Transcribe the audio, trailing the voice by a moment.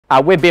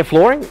We're Beare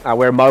Flooring.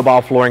 We're a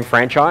mobile flooring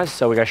franchise,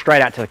 so we go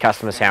straight out to the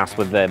customer's house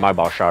with the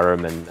mobile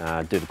showroom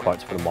and do the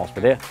quotes for them whilst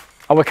we're there.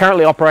 We're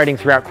currently operating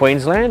throughout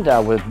Queensland.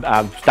 We're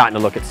starting to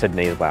look at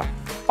Sydney as well.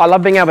 I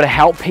love being able to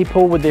help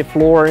people with their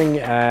flooring,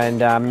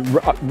 and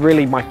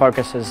really my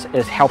focus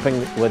is helping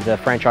with the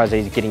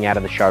franchisees getting out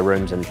of the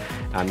showrooms and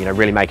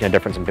really making a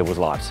difference in people's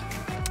lives.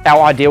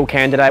 Our ideal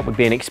candidate would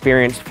be an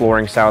experienced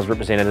flooring sales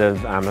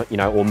representative,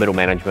 or middle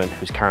management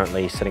who's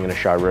currently sitting in a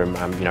showroom,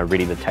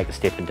 ready to take the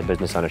step into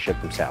business ownership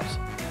themselves.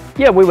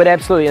 Yeah, we would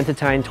absolutely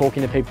entertain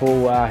talking to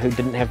people who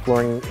didn't have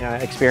flooring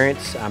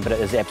experience, but it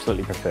is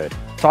absolutely preferred.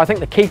 So I think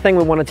the key thing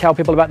we want to tell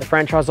people about the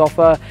franchise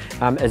offer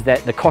is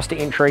that the cost to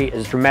entry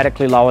is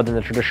dramatically lower than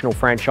the traditional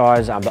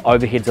franchise. The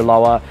overheads are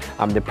lower,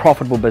 they're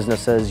profitable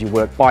businesses, you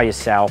work by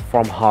yourself,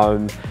 from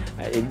home.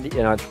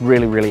 It's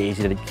really, really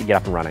easy to get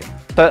up and running.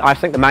 So I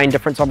think the main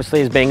difference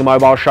obviously is being a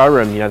mobile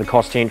showroom. The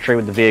cost to entry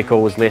with the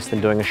vehicle is less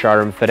than doing a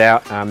showroom fit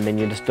out. Then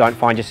you just don't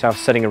find yourself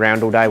sitting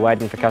around all day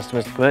waiting for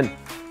customers to come in.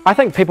 I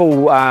think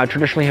people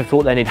traditionally have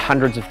thought they need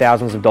hundreds of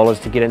thousands of dollars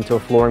to get into a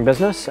flooring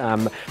business.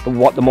 But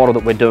the model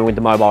that we're doing with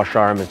the mobile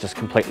showroom has just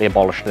completely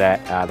abolished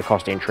that. The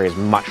cost to entry is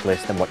much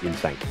less than what you'd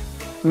think.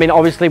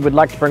 Obviously we'd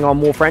like to bring on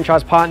more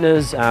franchise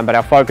partners, but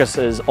our focus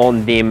is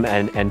on them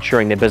and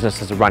ensuring their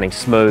businesses are running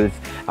smooth,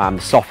 the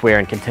software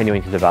and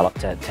continuing to develop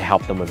to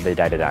help them with their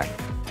day-to-day.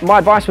 My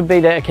advice would be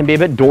that it can be a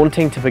bit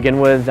daunting to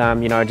begin with.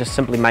 Just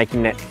simply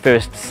making that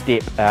first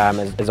step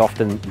is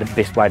often the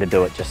best way to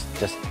do it.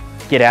 Just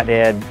get out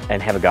there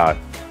and have a go.